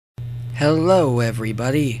Hello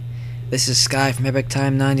everybody, this is Sky from Epic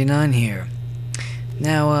Time 99 here.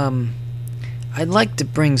 Now, I'd like to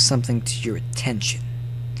bring something to your attention.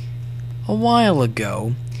 A while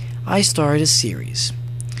ago, I started a series.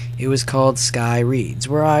 It was called Sky Reads,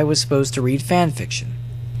 where I was supposed to read fanfiction.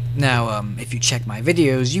 Now, if you check my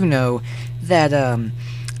videos, you know that,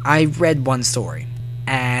 I read one story,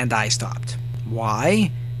 and I stopped.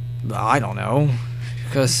 Why? I don't know,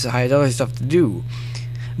 because I had other stuff to do.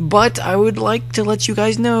 But I would like to let you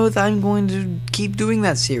guys know that I'm going to keep doing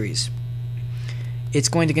that series. It's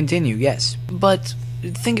going to continue, yes. But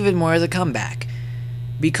think of it more as a comeback.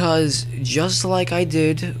 Because just like I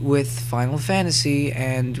did with Final Fantasy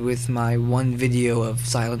and with my one video of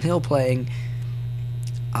Silent Hill playing,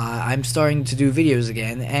 I'm starting to do videos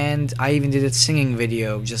again, and I even did a singing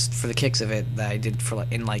video just for the kicks of it that I did for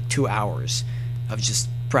in like 2 hours of just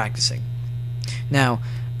practicing. Now,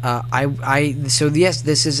 so yes,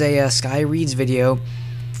 this is a Sky Reads video,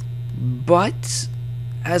 but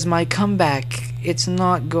as my comeback, it's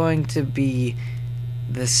not going to be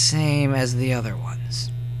the same as the other ones.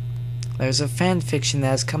 There's a fanfiction that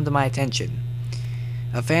has come to my attention.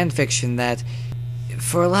 A fanfiction that,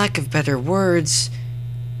 for lack of better words,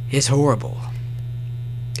 is horrible.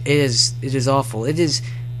 It is awful. It is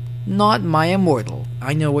not my immortal.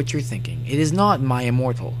 I know what you're thinking. It is not my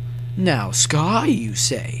immortal. Now, Sky, you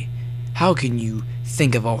say, how can you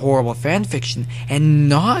think of a horrible fanfiction and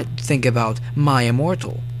not think about My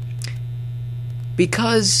Immortal?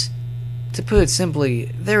 Because, to put it simply,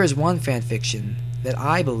 there is one fanfiction that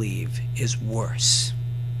I believe is worse.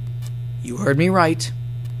 You heard me right.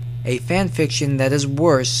 A fanfiction that is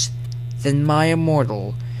worse than My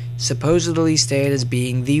Immortal, supposedly stated as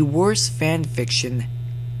being the worst fanfiction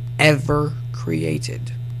ever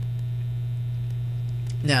created.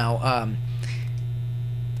 Now,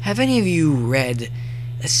 have any of you read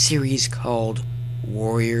a series called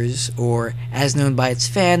Warriors, or as known by its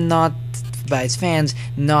fans,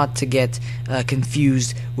 not to get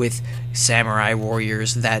confused with Samurai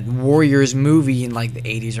Warriors, that Warriors movie in like the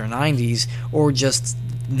 80s or 90s, or just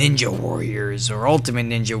Ninja Warriors, or Ultimate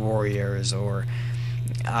Ninja Warriors, or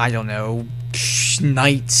I don't know,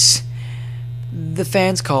 Knights. The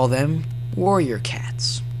fans call them Warrior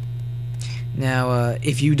Cats. Now,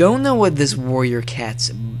 if you don't know what this Warrior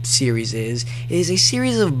Cats series is, it is a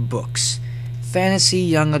series of books, fantasy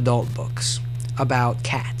young adult books, about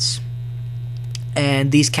cats.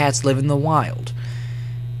 And these cats live in the wild.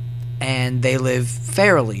 And they live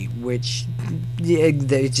fairly, which it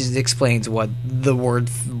just explains what the word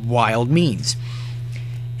wild means.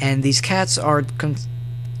 And these cats are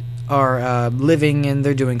living and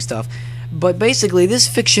they're doing stuff. But basically, this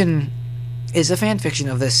fiction is a fan fiction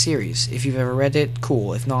of this series. If you've ever read it,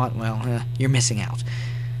 cool. If not, well, you're missing out.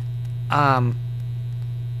 I'm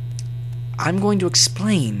going to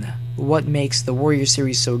explain what makes the Warrior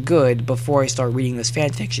series so good before I start reading this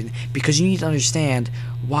fan fiction, because you need to understand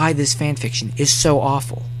why this fan fiction is so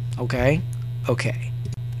awful. Okay? Okay.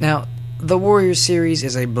 Now, the Warrior series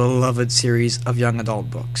is a beloved series of young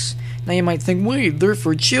adult books. Now you might think, wait, they're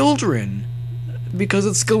for children, because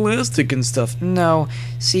it's scholastic and stuff. No,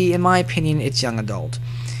 see, in my opinion, it's young adult.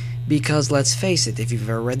 Because, let's face it, if you've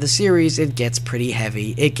ever read the series, it gets pretty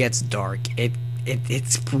heavy, it gets dark,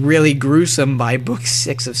 it's really gruesome by book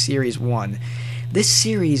 6 of series 1. This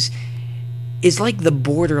series is like the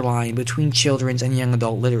borderline between children's and young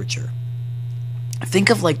adult literature. Think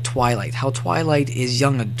of like Twilight, how Twilight is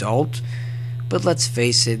young adult, but let's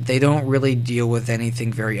face it, they don't really deal with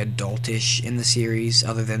anything very adultish in the series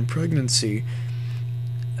other than pregnancy.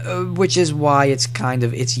 Which is why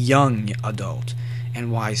it's young adult,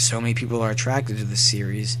 and why so many people are attracted to this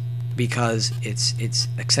series, because it's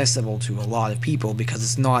accessible to a lot of people, because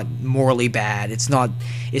it's not morally bad, it's not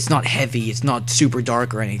heavy, it's not super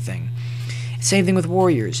dark or anything. Same thing with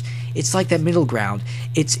Warriors. It's like that middle ground.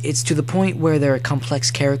 It's to the point where there are complex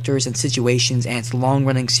characters and situations, and it's a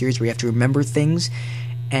long-running series where you have to remember things,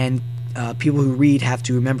 and people who read have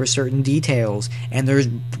to remember certain details, and there's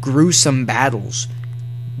gruesome battles,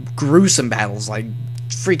 like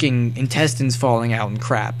freaking intestines falling out and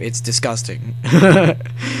crap. It's disgusting.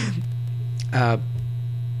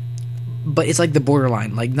 But it's like the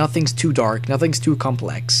borderline. Like, nothing's too dark, nothing's too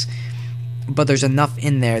complex, but there's enough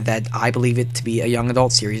in there that I believe it to be a young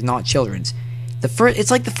adult series, not children's.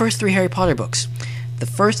 It's like the first 3 Harry Potter books. The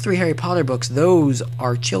first 3 Harry Potter books, those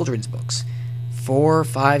are children's books. 4,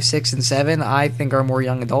 5, 6, and 7, I think, are more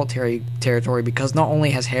young adult territory, because not only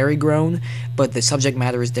has Harry grown, but the subject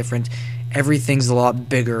matter is different. Everything's a lot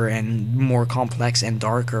bigger and more complex and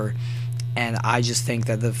darker, and I just think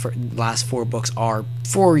that the last 4 books are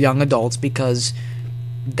for young adults, because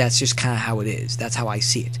that's just kind of how it is. That's how I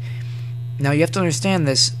see it. Now, you have to understand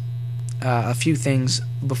this, a few things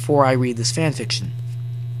before I read this fanfiction.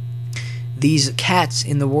 These cats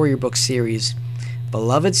in the Warrior Book series,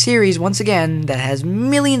 beloved series, once again, that has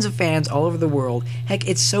millions of fans all over the world. Heck,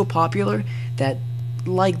 it's so popular that,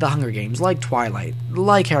 like The Hunger Games, like Twilight,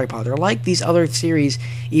 like Harry Potter, like these other series,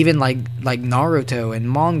 even like Naruto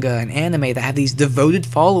and manga and anime that have these devoted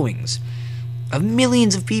followings of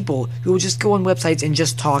millions of people who will just go on websites and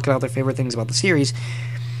just talk about their favorite things about the series.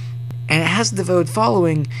 And it has a devoted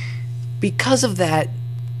following. Because of that,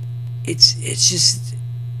 it's just,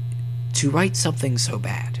 to write something so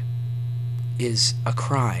bad is a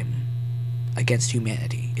crime against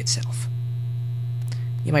humanity itself.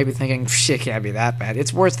 You might be thinking, shit can't be that bad.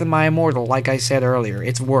 It's worse than My Immortal, like I said earlier.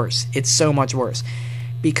 It's worse. It's so much worse.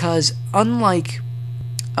 Because unlike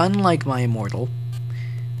My Immortal,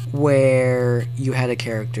 where you had a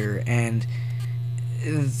character and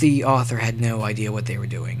the author had no idea what they were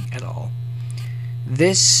doing at all,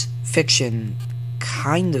 this fiction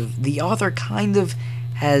the author kind of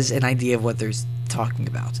has an idea of what they're talking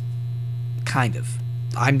about. Kind of.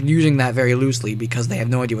 I'm using that very loosely because they have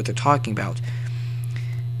no idea what they're talking about.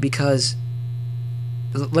 Because,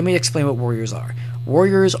 let me explain what warriors are.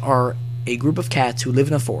 Warriors are a group of cats who live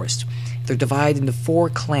in a forest. They're divided into 4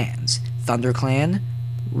 clans: Thunder Clan,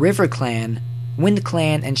 River Clan, Wind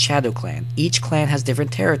Clan, and Shadow Clan. Each clan has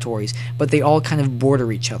different territories, but they all kind of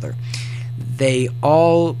border each other. They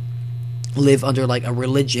all live under like a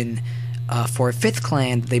religion for a 5th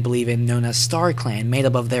clan they believe in, known as Star Clan, made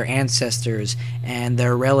up of their ancestors and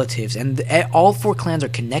their relatives. And all 4 clans are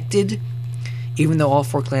connected, even though all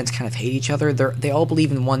 4 clans kind of hate each other. They all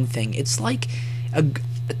believe in one thing. It's like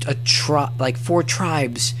like 4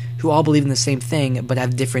 tribes who all believe in the same thing, but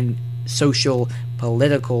have different social,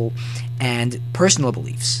 political, and personal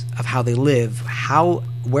beliefs of how they live,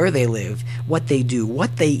 where they live, what they do,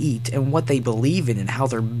 what they eat, and what they believe in, and how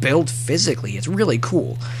they're built physically. It's really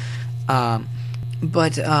cool.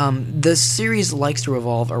 But the series likes to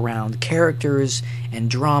revolve around characters and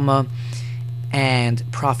drama and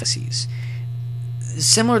prophecies.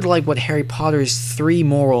 Similar to like what Harry Potter's 3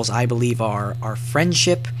 morals, I believe, are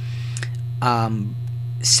friendship,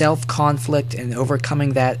 self-conflict, and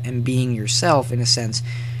overcoming that and being yourself, in a sense.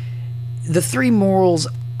 The 3 morals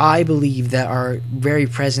I believe that are very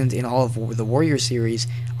present in all of the Warrior series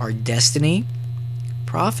are destiny,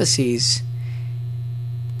 prophecies,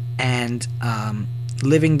 and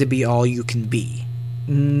living to be all you can be.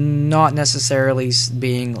 Not necessarily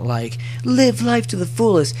being like, live life to the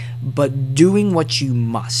fullest, but doing what you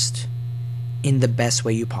must in the best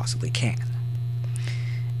way you possibly can.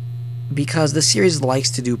 Because the series likes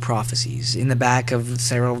to do prophecies. In the back of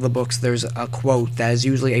several of the books, there's a quote that is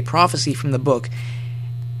usually a prophecy from the book,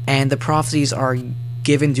 and the prophecies are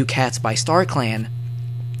given to cats by Star Clan,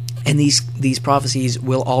 and these prophecies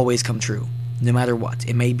will always come true, no matter what.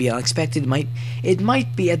 It may be unexpected, it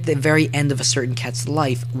might be at the very end of a certain cat's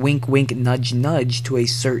life, wink wink, nudge nudge, to a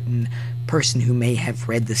certain person who may have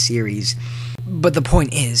read the series. But the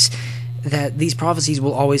point is that these prophecies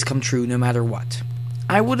will always come true, no matter what.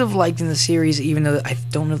 I would have liked in the series, even though I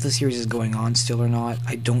don't know if the series is going on still or not,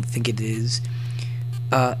 I don't think it is,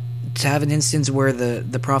 to have an instance where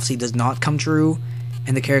the prophecy does not come true,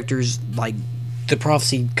 and the characters, like, the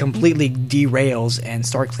prophecy completely derails, and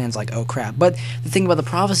Star Clan's like, oh crap. But the thing about the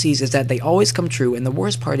prophecies is that they always come true, and the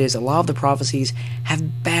worst part is a lot of the prophecies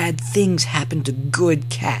have bad things happen to good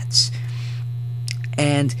cats.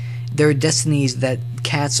 And there are destinies that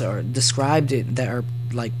cats are described in, that are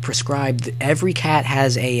like prescribed. Every cat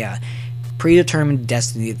has a predetermined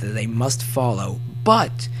destiny that they must follow,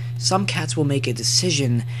 but some cats will make a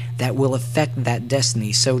decision that will affect that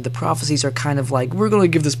destiny. So the prophecies are kind of like, we're going to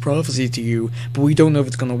give this prophecy to you, but we don't know if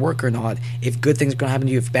it's going to work or not, if good things are going to happen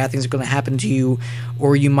to you, if bad things are going to happen to you,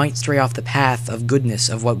 or you might stray off the path of goodness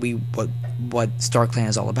of what StarClan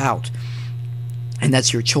is all about. And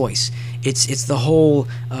that's your choice. It's the whole,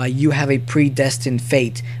 you have a predestined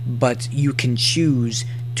fate, but you can choose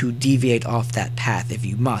to deviate off that path if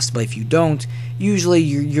you must. But if you don't, usually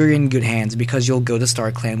you're in good hands, because you'll go to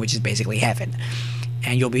StarClan, which is basically heaven.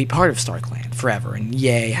 And you'll be part of StarClan forever, and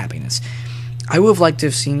yay, happiness. I would have liked to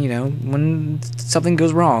have seen, when something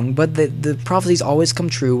goes wrong, but the prophecies always come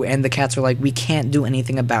true, and the cats are like, we can't do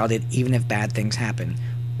anything about it, even if bad things happen.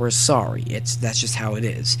 We're sorry. That's just how it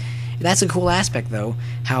is. That's a cool aspect, though,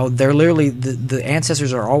 how they're literally, the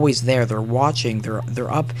ancestors are always there. They're watching.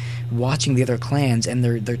 They're up watching the other clans, and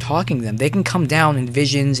they're talking to them. They can come down in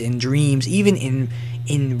visions, in dreams, even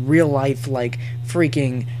in real life, like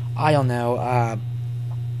freaking, I don't know,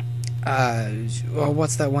 well,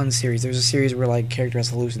 what's that one series? There's a series where, like, character has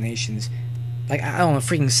hallucinations. Like, I don't know,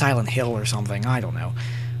 freaking Silent Hill or something, I don't know.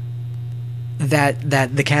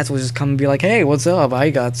 That the cats will just come and be like, hey, what's up? I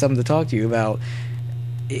got something to talk to you about.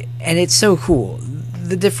 And it's so cool.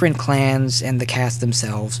 The different clans and the cats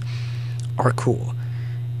themselves are cool.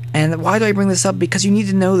 And why do I bring this up? Because you need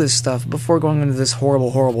to know this stuff before going into this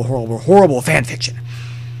horrible fanfiction.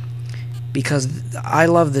 Because I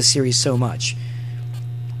love this series so much.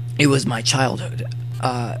 It was my childhood.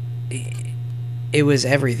 It was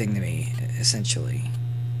everything to me, essentially.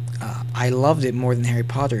 I loved it more than Harry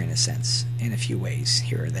Potter, in a sense, in a few ways,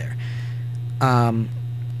 here or there.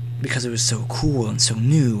 Because it was so cool and so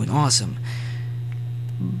new and awesome.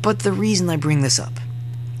 But the reason I bring this up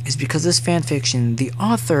is because this fanfiction, the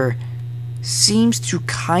author seems to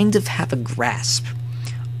kind of have a grasp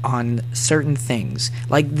on certain things.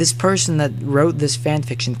 Like this person that wrote this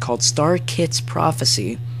fanfiction called StarKit's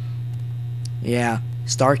Prophecy. Yeah,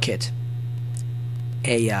 StarKit.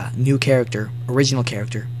 A new character, original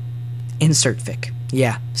character. Insert fic.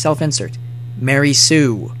 Yeah, self-insert. Mary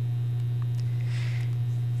Sue.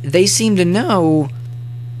 They seem to know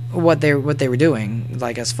what they were doing,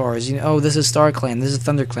 like as far as, oh, this is StarClan, this is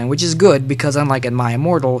ThunderClan, which is good because unlike in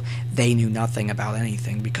My-Immortal, they knew nothing about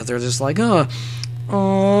anything because they're just like, I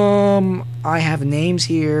have names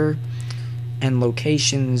here and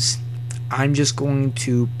locations. I'm just going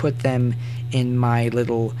to put them in my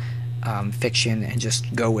little fiction and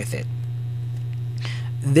just go with it.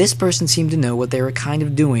 This person seemed to know what they were kind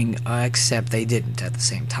of doing, except they didn't at the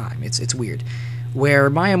same time. It's weird. Where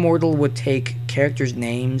My-Immortal would take characters'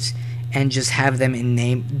 names and just have them in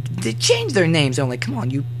name... They change their names. I'm like, come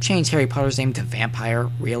on, you changed Harry Potter's name to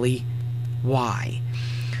Vampire? Really? Why?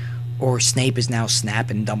 Or Snape is now Snap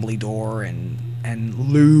and Dumbledore and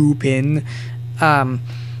Lupin.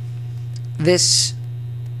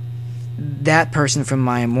 That person from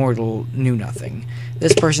My-Immortal knew nothing.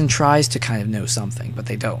 This person tries to kind of know something, but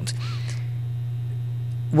they don't.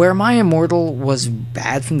 Where My-Immortal was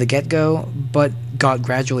bad from the get-go, but got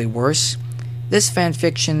gradually worse, this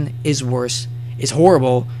fanfiction is worse, is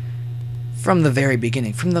horrible, from the very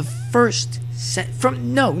beginning. From the first...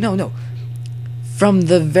 From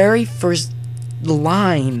the very first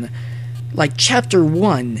line, like chapter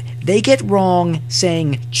 1, they get wrong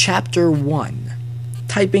saying chapter 1.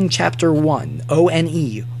 Typing chapter 1,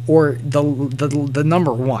 O-N-E, or the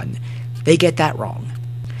number 1. They get that wrong.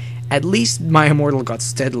 At least My-Immortal got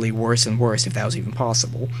steadily worse and worse, if that was even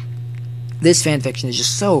possible. This fanfiction is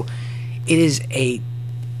just so... It is a...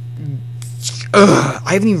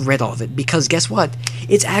 I haven't even read all of it, because guess what?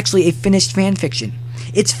 It's actually a finished fanfiction.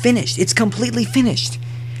 It's finished. It's completely finished.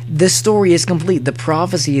 The story is complete. The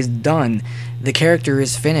prophecy is done. The character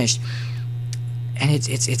is finished. And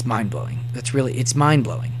it's mind-blowing. It's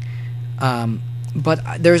mind-blowing. But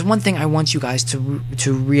there's one thing I want you guys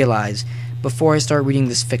to realize before I start reading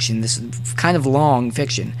this fiction, this kind of long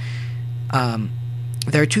fiction.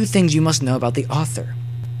 There are two things you must know about the author.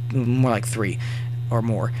 More like 3 or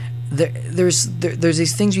more. There's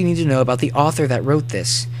these things you need to know about the author that wrote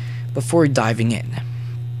this before diving in.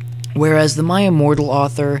 Whereas the My-Immortal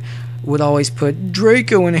author would always put,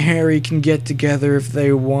 Draco and Harry can get together if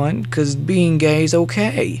they want, because being gay is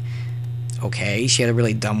okay. Okay, she had a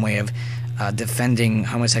really dumb way of defending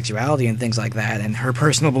homosexuality and things like that, and her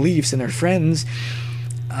personal beliefs and her friends.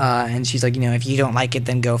 And she's like, if you don't like it,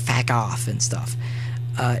 then go fuck off and stuff.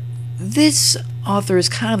 This author is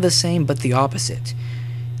kind of the same, but the opposite.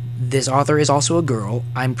 This author is also a girl.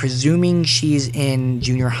 I'm presuming she's in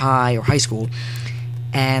junior high or high school,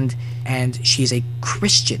 and she's a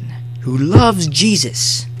Christian who loves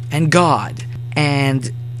Jesus and God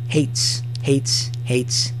and hates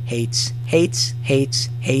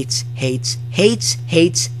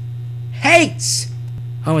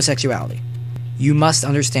homosexuality. You must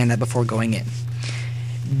understand that before going in.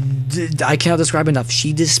 I cannot describe enough.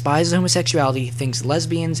 She despises homosexuality, thinks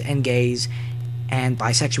lesbians and gays and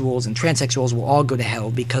bisexuals and transsexuals will all go to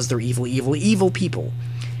hell because they're evil people.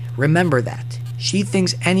 Remember that. She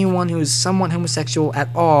thinks anyone who is somewhat homosexual at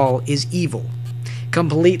all is evil.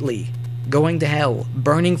 Completely. Going to hell.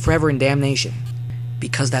 Burning forever in damnation.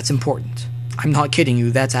 Because that's important. I'm not kidding you,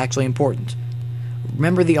 that's actually important.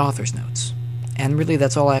 Remember the author's notes. And really,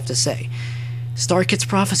 that's all I have to say. StarKit's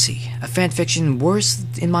Prophecy, a fanfiction worse,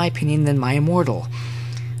 in my opinion, than My-Immortal.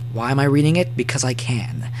 Why am I reading it? Because I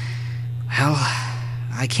can. Well,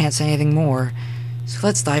 I can't say anything more, so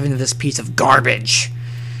let's dive into this piece of garbage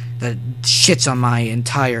that shits on my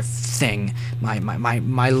entire thing,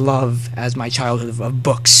 my love as my childhood of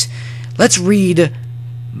books. Let's read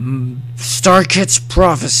StarKit's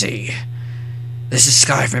Prophecy. This is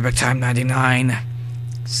Sky from Epic Time 99,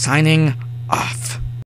 signing off.